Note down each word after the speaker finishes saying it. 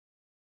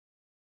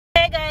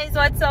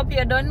what's up?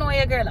 You don't know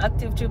your girl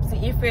Active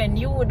Tripsy. If you're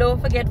new, don't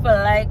forget to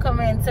like,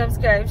 comment,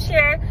 subscribe,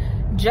 share.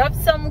 Drop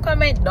some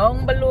comment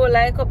down below,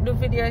 like up the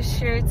video,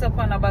 share it up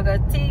on a bag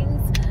of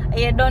things. And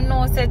you don't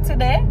know, so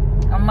today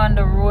I'm on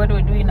the road.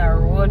 We're doing a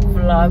road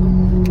vlog.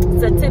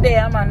 So today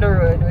I'm on the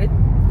road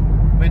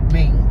with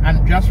me.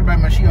 And just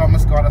remember, she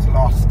almost got us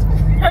lost.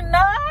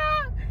 No,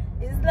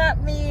 it's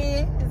not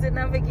me. It's the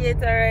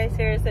navigator right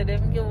here. So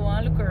them give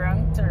one look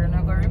wrong turn.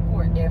 I'm gonna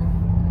report them.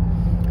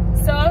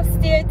 So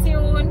stay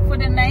tuned for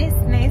the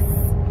niceness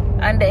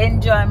and the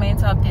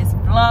enjoyment of this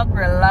vlog.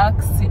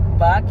 Relax, sit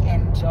back,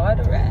 enjoy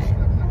the ride.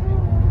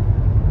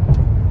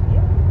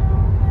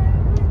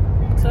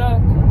 So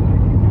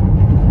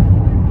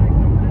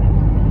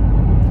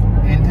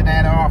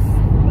internet off.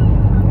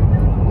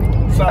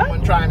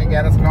 Someone trying to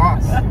get us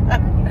lost.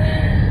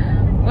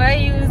 We're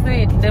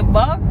using the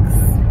box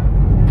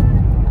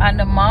and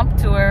the map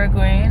to where we're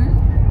going.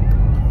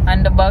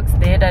 And the box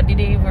there, I didn't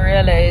even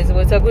realize it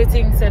was a good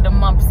thing. So the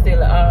map still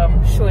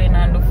showing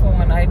on the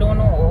phone. I don't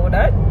know all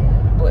that,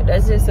 but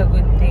that's just a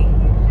good thing.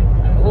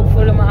 And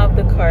hopefully I have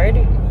the card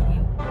with me.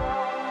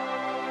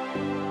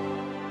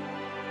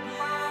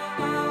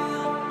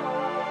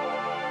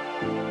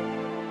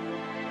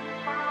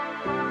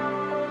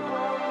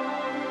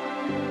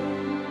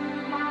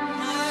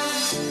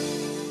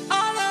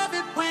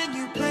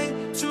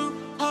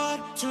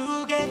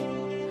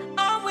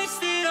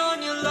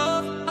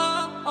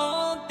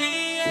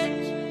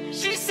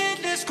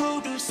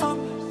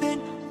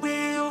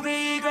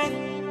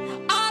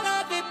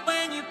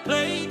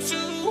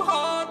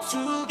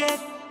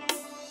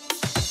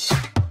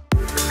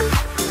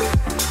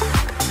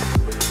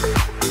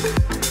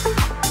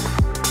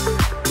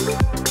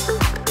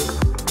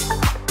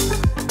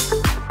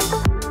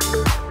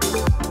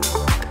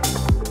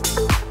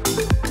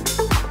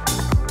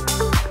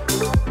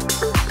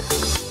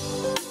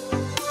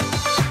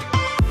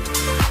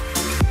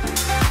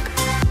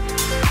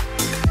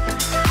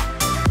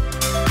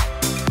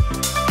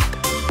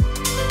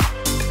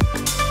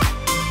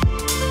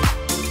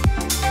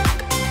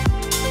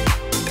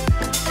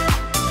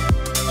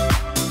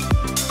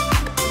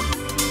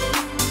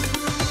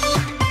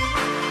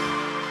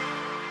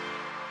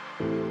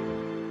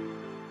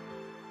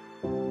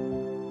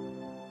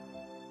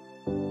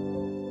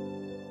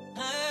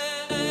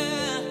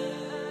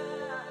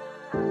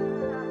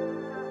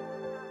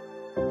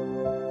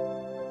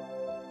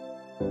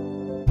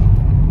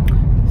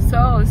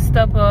 So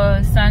stop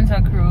at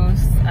Santa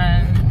Cruz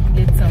and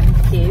get some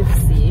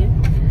KFC.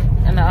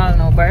 And I don't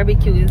know,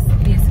 barbecue is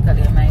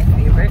basically my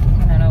favorite.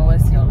 I don't know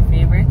what's your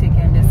favorite. You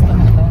can just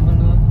comment down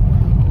below.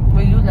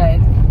 What you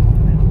like?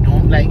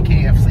 Don't like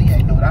KFC,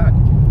 I know that.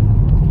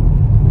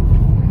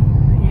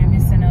 You're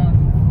missing out.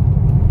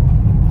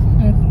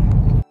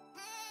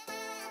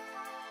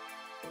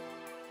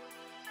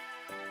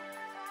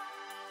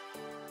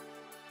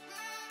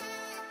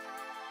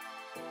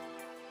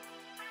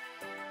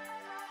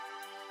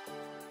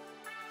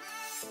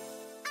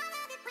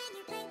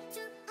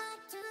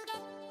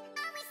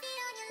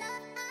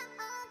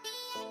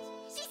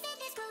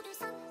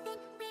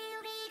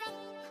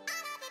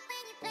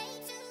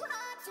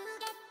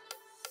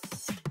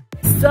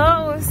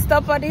 So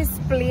stop at this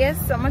place.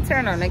 I'm gonna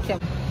turn on the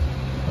camera.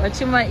 What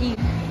you might eat?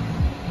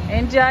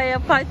 Enjoy your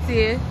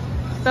party.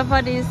 Stop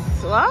at this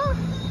what?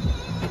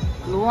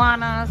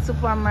 Luana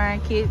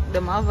supermarket.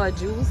 Them have a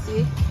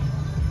juicy.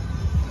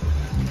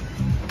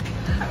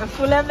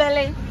 Full of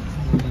belly.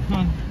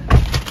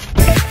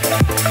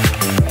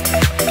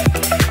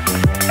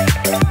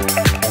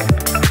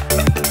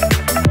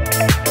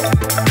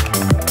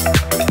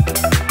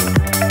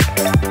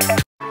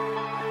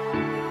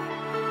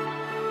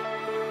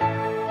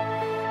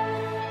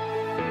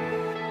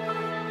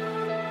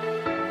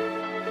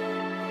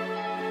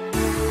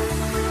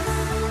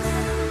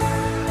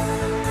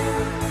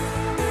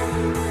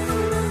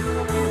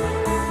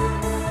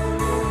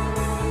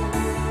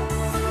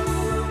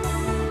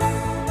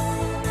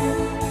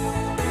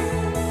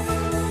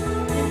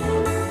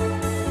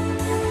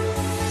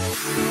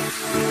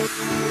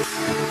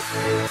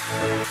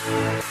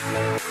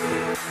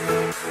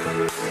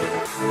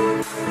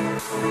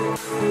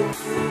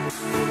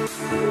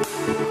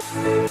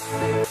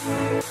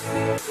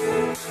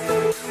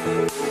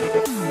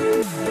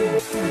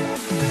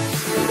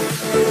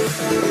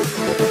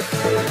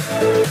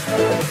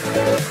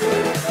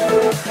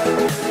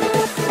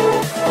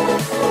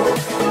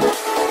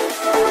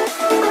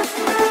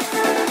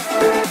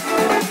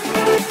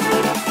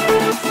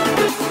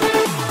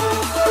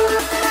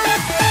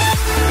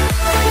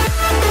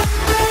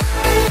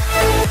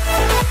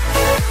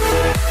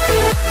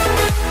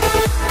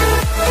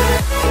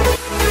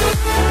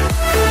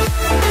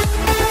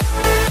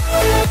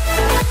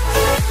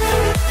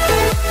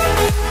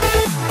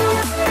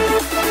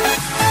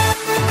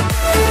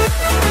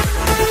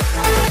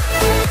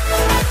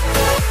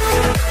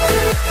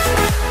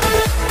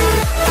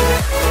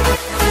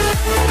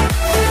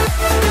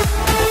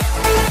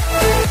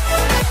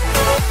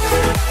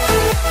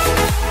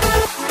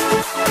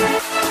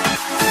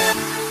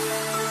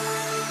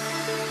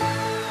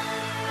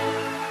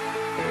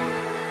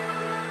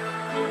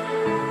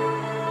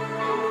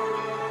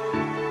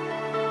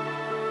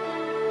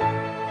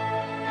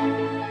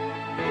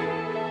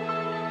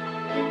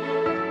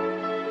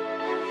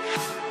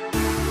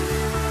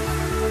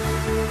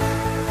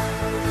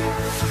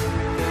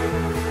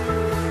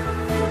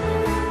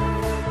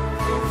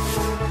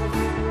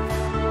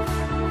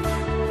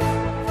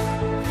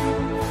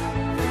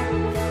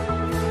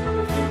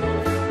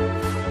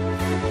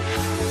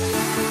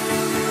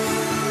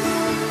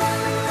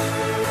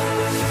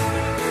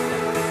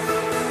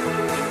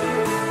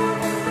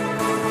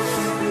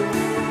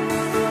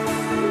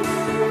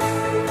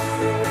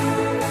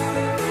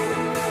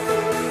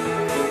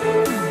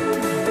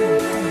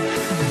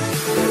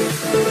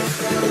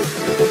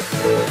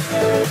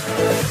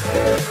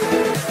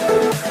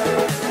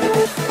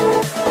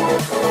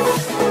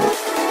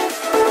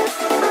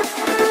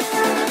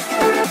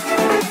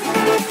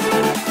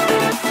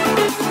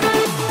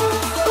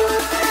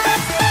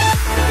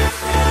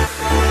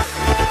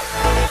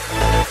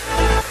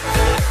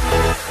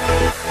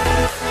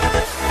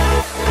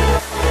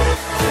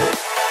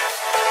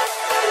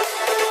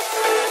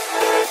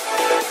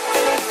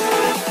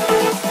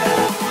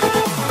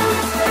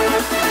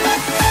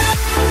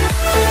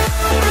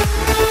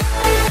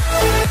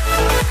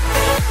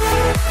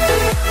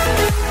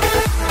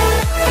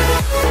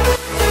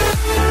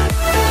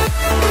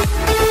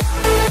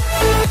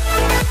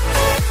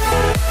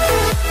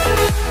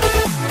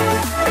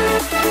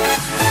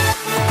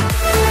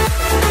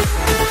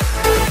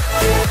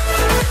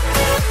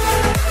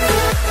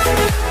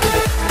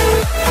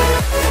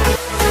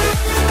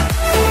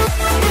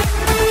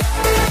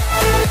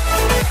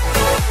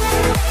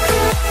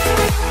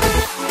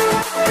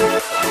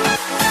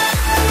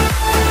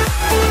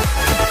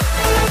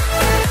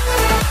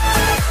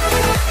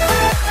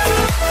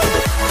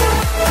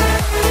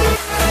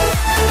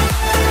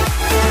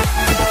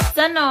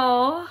 So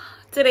now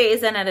today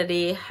is another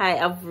day I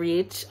have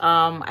reached.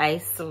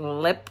 I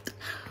slept.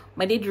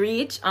 I did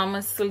reach. I'm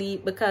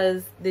asleep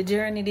because the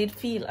journey did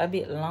feel a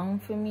bit long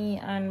for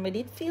me and I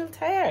did feel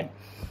tired.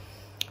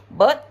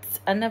 But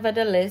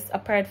nevertheless,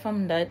 apart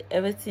from that,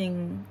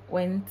 everything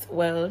went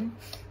well.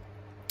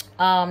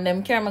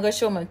 Them camera go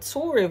show me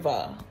 2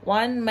 river.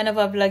 One, I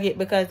never vlog it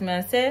because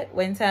I said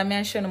when time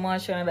I show them more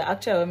show the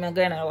actual when I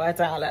go in the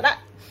water and all of that.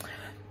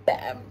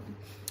 Bam.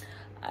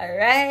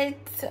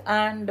 Alright,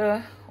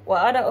 and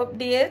what other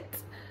update?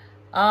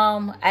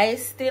 I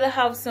still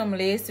have some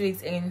lace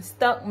wigs in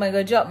stock. I'm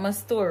gonna drop my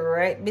store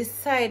right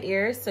beside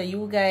here so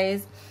you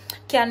guys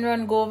can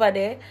run go over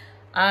there.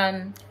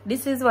 And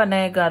this is what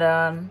I got.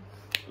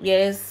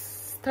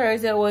 Yes,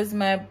 Thursday was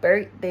my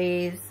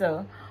birthday,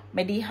 so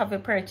I did have a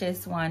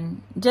purchase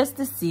one just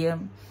the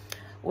same.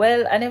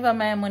 Well, I never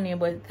my money,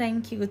 but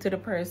thank you to the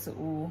person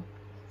who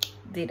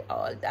did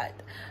all that.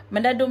 I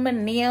did do my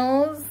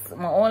nails.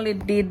 I only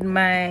did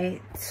my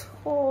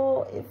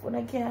toe, if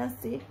one can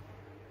see.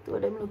 Two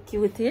of them look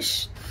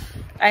cute-ish.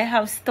 I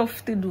have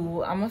stuff to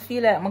do. I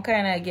feel like I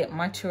kind of get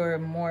mature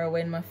more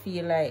when I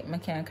feel like I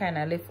can kind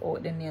of lift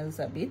out the nails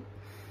a bit.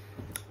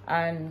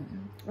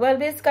 And well,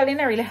 basically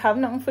I really have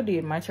nothing to do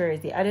with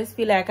maturity. I just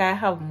feel like I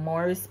have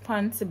more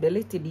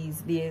responsibility these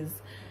days.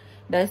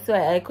 That's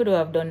why I could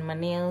have done my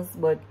nails,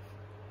 but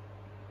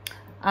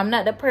I'm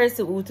not the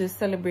person who to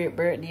celebrate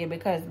birthday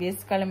because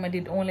basically I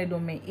did only do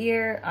my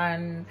ear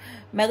and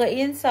I got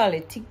install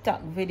a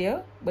TikTok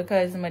video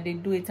because I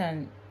did do it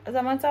on, as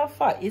a matter of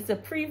fact, it's a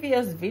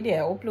previous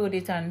video. I uploaded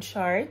it on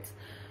Shorts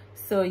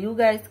so you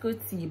guys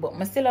could see, but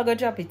I still gonna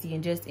drop it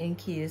in just in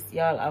case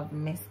y'all have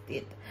missed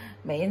it.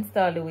 I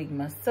installed the wig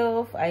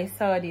myself. I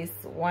saw this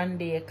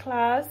 1-day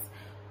class.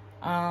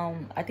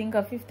 I think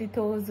a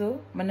 50,000.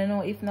 I don't know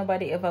if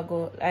nobody ever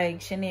go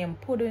like she named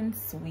Pudding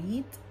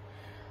Sweet.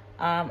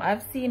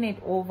 I've seen it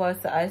over,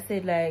 so I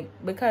said like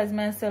because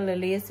I sell the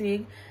lace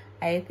wig,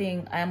 I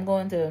think I'm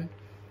going to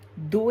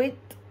do it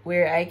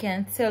where I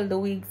can sell the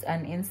wigs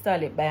and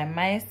install it by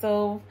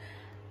myself.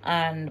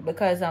 And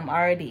because I'm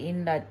already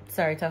in that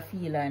sort of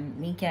feeling,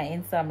 me can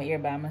install my ear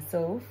by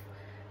myself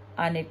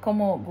and it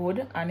come out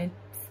good and it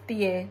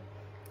stay.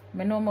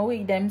 I know my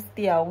wig them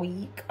stay a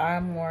week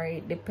or more,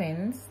 it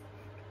depends.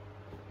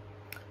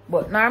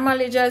 But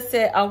normally just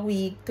say a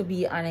week, to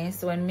be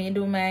honest. When me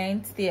do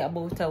mine, stay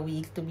about a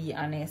week, to be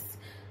honest.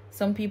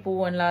 Some people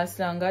won't last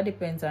longer,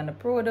 depends on the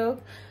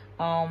product.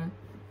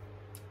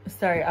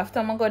 Sorry, after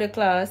I go to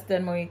class,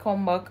 then we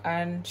come back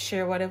and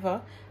share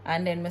whatever,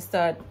 and then I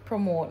start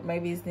promote my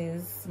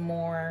business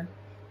more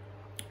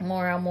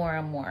and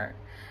more.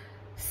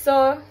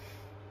 So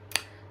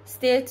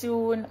stay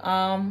tuned.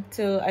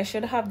 I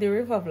should have the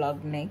river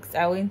vlog next.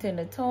 I went in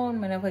the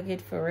town, I never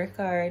get for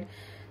record.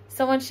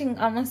 So much thing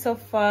I'm so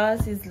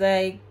fast is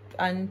like,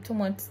 and too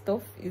much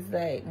stuff is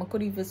like I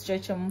could even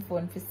stretch on my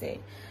phone for say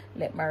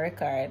let my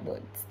record,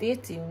 but stay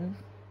tuned.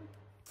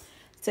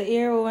 So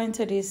here we went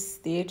to this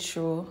stage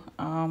show.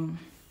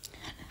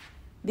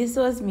 This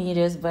was me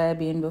just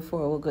vibing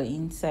before we go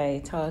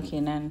inside,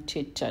 talking and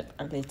chit chat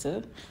a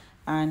little.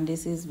 And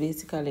this is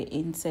basically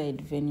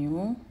inside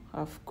venue,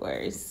 of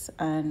course,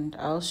 and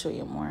I'll show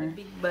you more.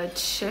 The big bad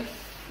chef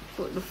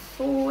put the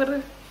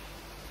food.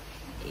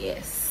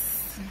 Yes.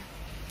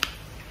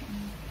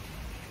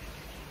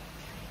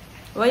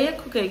 What you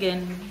cook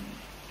again?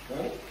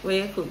 Right? What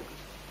you cook?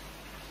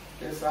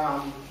 This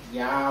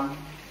yam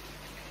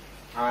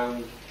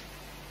and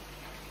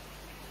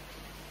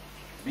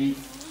beef.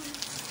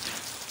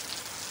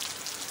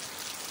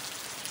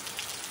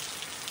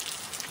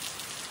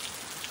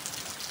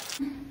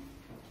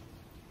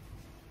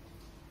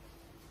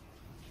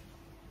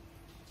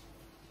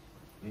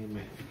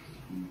 Amen.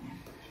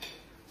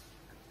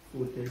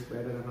 Food tastes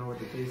better than how it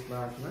tastes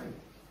last night.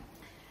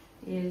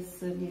 Yes,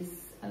 so this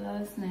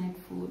last night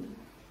food,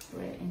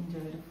 I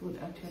enjoyed the food,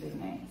 actually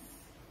nice.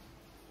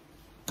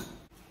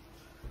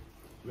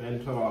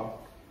 Went to a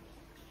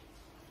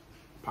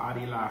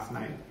party last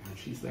night and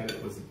she said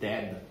it was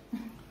dead.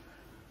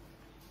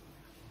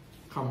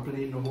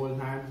 Complained the whole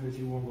time that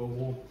you won't go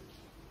home.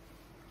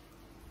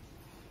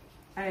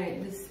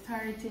 Alright, the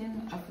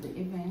starting of the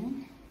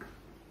event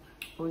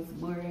was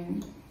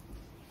boring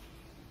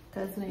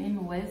because we're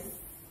in West.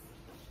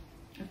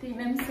 I think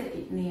them say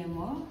it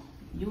name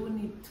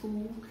Unit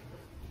 2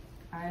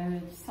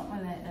 or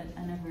something like that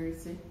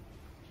anniversary.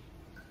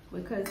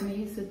 Because we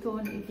used to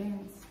turn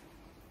events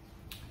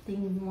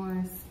things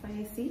more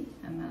spicy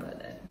and all of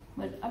that.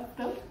 But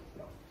after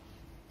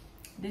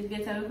did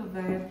get a little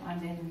vibe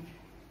and then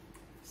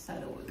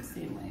started with the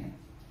same way.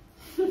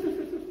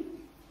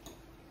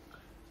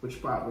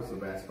 Which part was the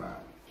best part?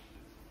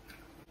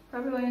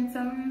 Probably when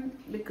some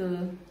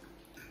little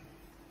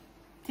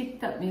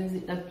TikTok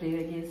music that play,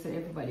 I guess, so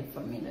everybody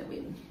familiar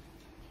with.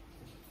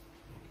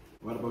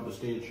 What about the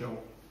stage show?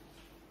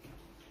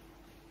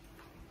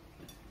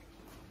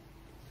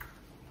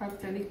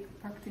 Practically,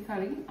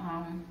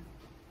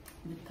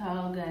 the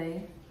tall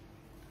guy.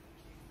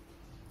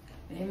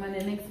 Him and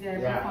the next guy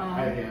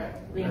Yeah,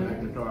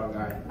 like the tall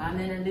guy. And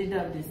then they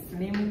have this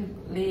slim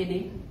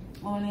lady,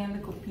 only a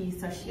little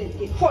piece of shit.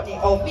 It's funny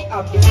how me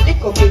have this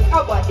little bit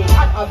about it and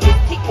have this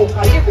thick book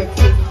of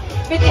lyrics.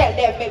 Me tell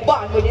them me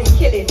born with this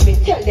killing. Me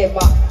tell them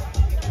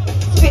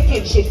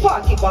spitting shit,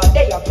 party bar,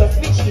 they are plus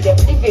Richie, them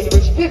living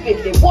rich,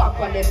 vividly walk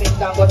on them in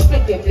down, but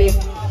split them live.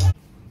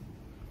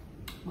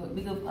 But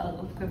big up all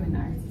upcoming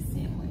artists the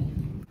same way.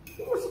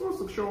 Who was supposed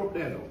to show up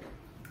there though?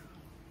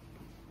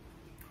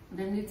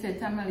 Then they said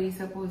Tamale is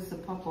supposed to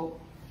pop up,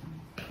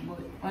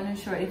 but I'm not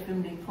sure if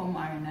they come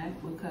or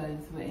not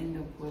because we end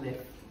up with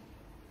it.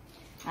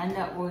 And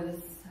that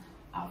was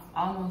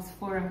almost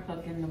 4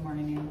 o'clock in the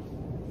morning.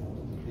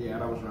 Yeah,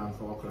 that was around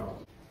 4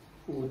 o'clock.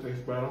 Food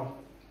tastes better.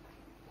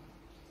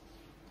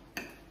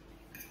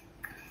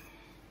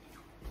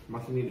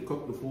 Must need to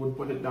cook the food,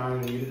 put it down,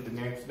 and eat it the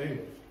next day.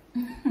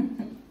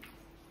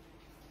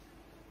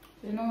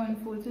 You know when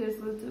food tastes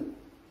good too?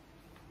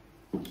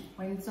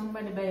 When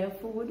somebody buy your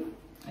food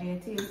and you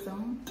taste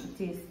some, it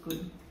tastes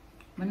good.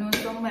 I know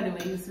somebody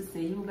who used to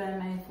say, you buy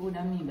my food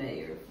and me buy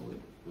your food.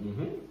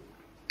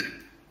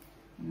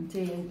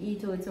 Until you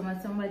eat out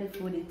somebody's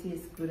food, it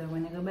tastes good. And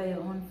when you go buy your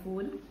own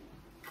food,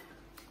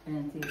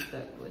 it tastes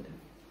that good.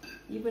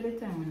 Even the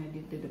time when I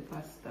did the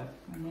pasta,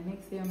 and the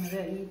next day I'm going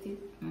to eat it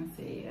and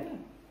say, yeah, it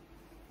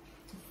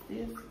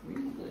tastes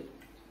really good.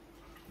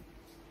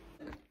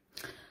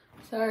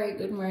 Sorry,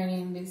 good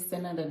morning. This is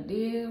another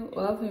day.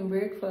 We're having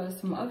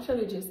breakfast. I'm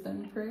actually just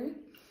done pray.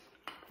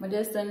 I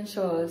just done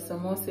shower, so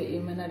mostly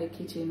I'm in the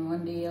kitchen.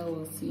 One day you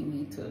will see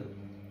me too.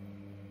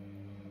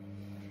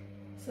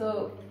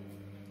 So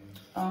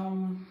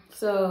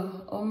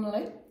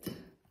omelette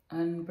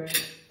and bread.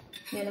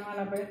 You don't want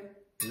a bread?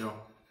 No.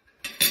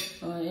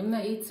 I'm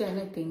not eating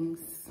certain things.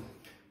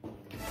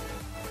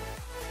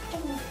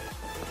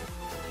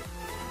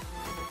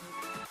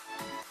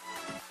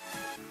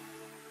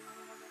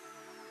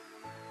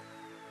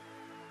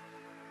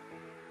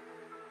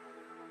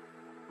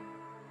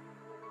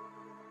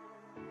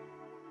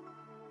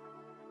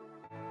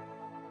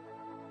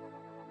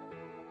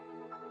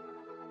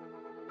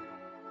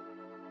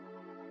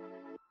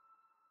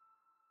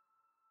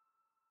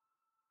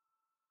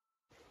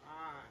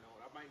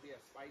 Might be a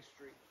spice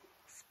street.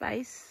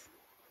 Spice.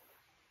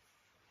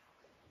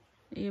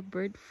 Yeah,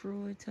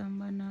 breadfruit and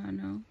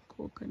banana,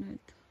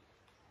 coconut.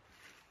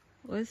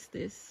 What's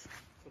this?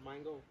 It's a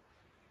mango.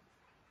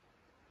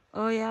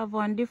 Oh, you have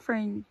one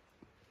different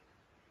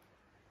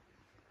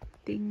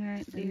thing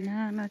right there.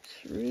 Banana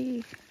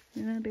tree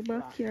in the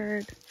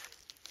backyard.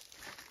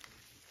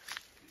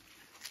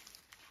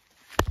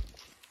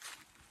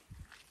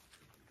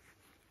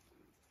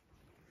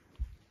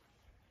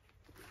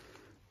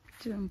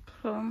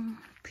 Plum,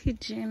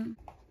 pigeon.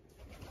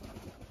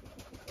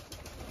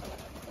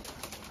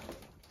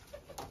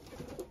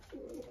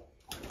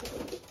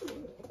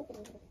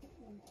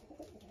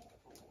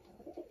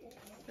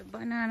 The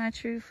banana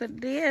tree for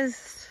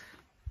this.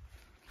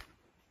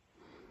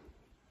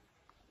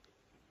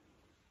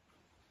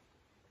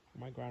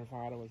 My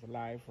grandfather was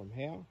alive from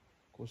hell.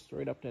 Go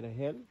straight up to the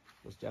hill.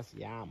 It was just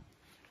yam.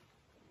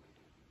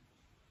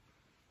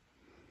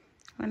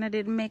 When I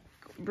did make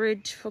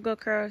bridge for go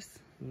across.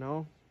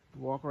 No.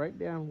 Walk right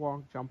there and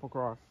jump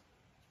across.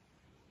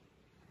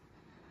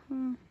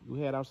 You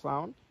hear that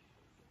sound?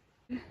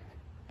 Yeah,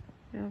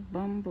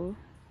 bamboo.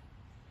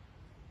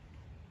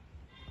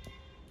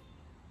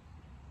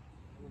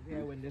 I was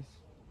here when this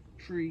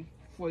tree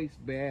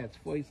first bears,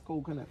 first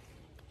coconut.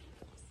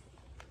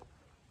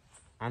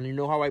 And you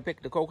know how I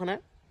picked the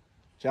coconut?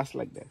 Just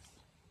like this.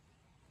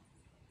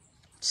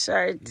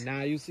 Short.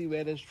 Now you see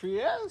where this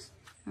tree is?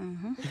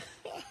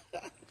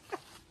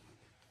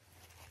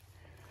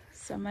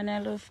 Some I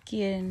love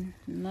cane,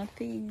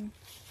 nothing.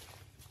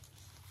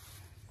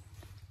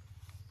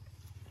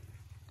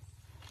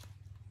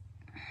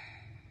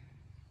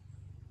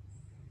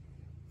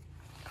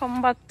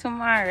 Come back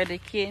tomorrow, the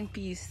cane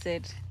piece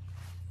said.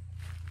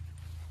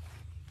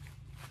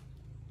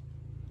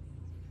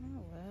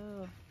 Oh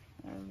wow,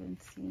 I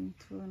haven't seen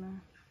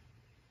tuna.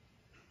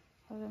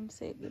 I haven't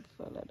said good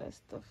for all of that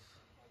stuff.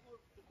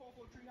 The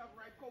cocoa tree have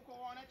ripe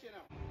cocoa on it, you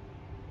know.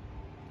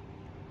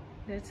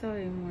 That's how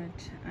you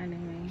watch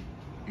anime.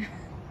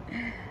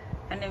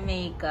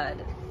 Anime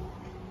God.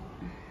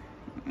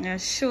 I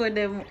show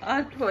them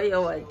art for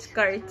you watch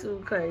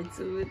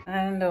cartoon.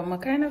 And I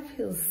kind of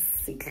feel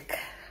sick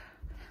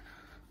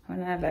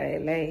when I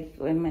like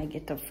when I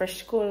get a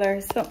fresh cold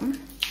or something.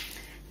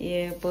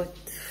 Yeah, but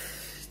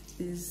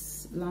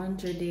this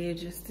laundry day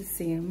just the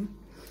same.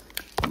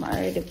 I'm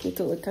already put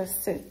out a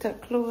set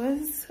of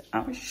clothes.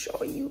 I'll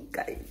show you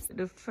guys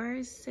the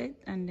first set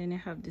and then I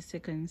have the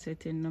second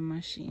set in the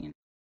machine.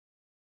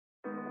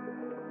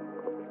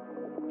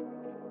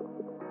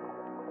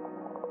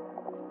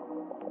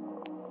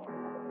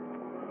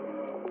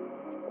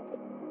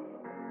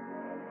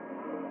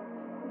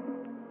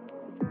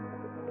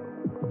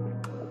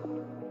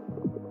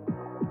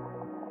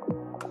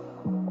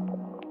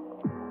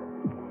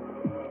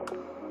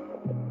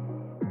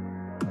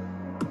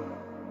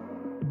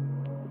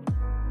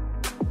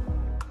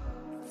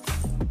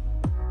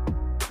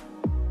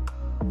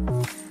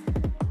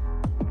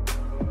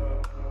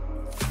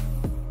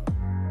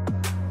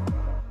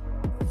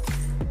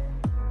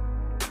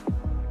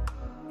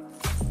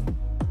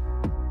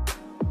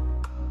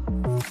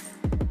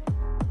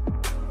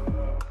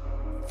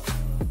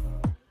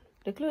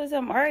 clothes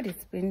I'm already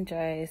been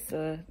dry,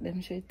 so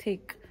them should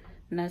take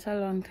not a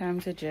long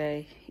time to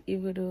dry.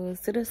 Even though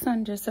see the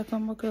sun just a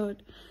come back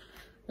out,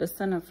 the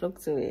sun will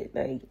fluctuate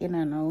like in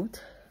and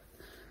out.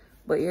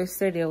 But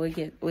yesterday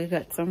we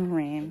got some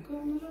rain.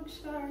 Come look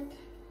short.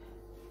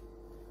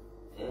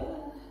 Yeah.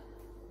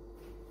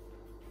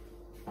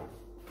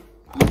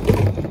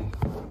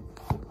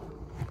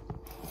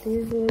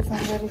 These days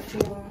I'm ready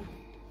to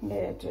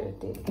get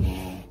dirty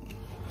now.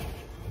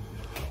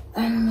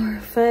 And more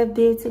 5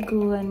 days to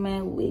go and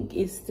my wig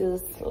is still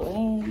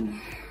slaying.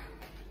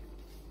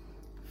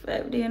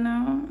 5 days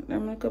now. The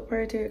makeup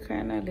part here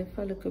kind of left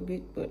a little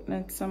bit, but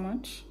not so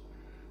much.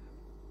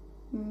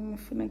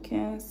 If I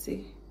can't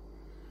see.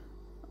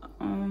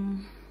 I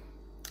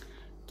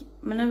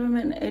never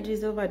make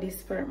edges over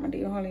this part, but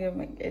I only have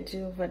my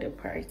edges over the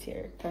part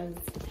here because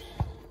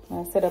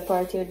I said the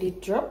part here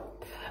did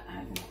drop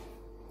and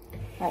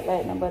not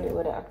like nobody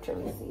would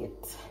actually see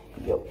it.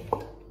 Yup.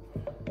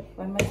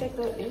 When I take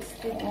out this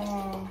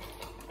thing,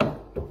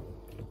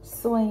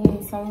 sewing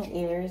in some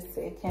ears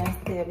so it can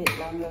stay a bit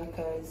longer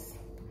because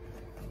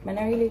I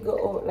don't really go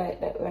out like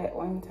that like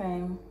one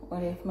time.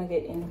 What if I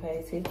get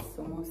invited?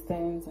 So most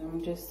times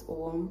I'm just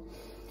home.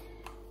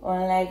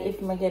 Or like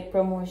if I get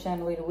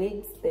promotion with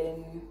wigs,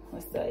 then I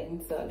start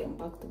installing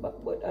back to back.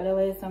 But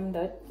otherwise I'm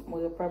that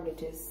will probably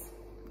just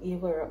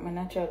either up my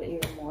natural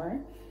hair more.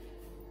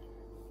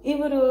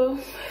 Even though I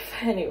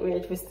find it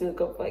weird to still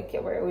go for a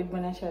camera with my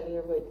natural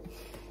hair, but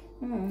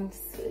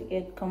so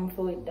get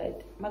comfortable with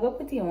that. I'm gonna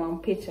put in one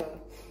picture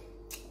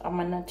of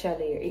my natural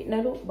hair. It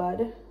not look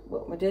bad,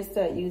 but I just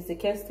use the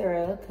castor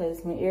oil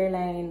because my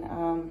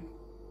hairline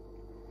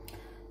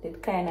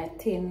did kind of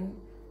thin.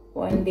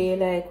 One day,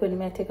 like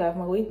when I take off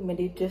my wig, I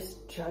did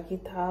just drag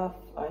it off.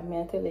 And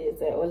I tell you,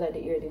 it's like all of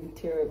the hair didn't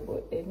tear,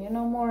 but then you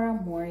know more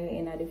and more you're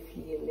in the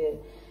field,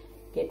 you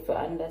get to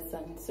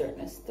understand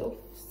certain stuff.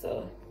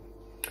 So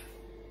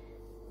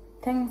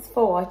thanks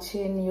for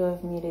watching. You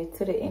have made it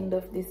to the end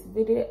of this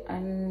video,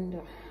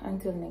 and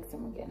until next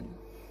time again,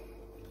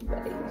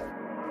 bye.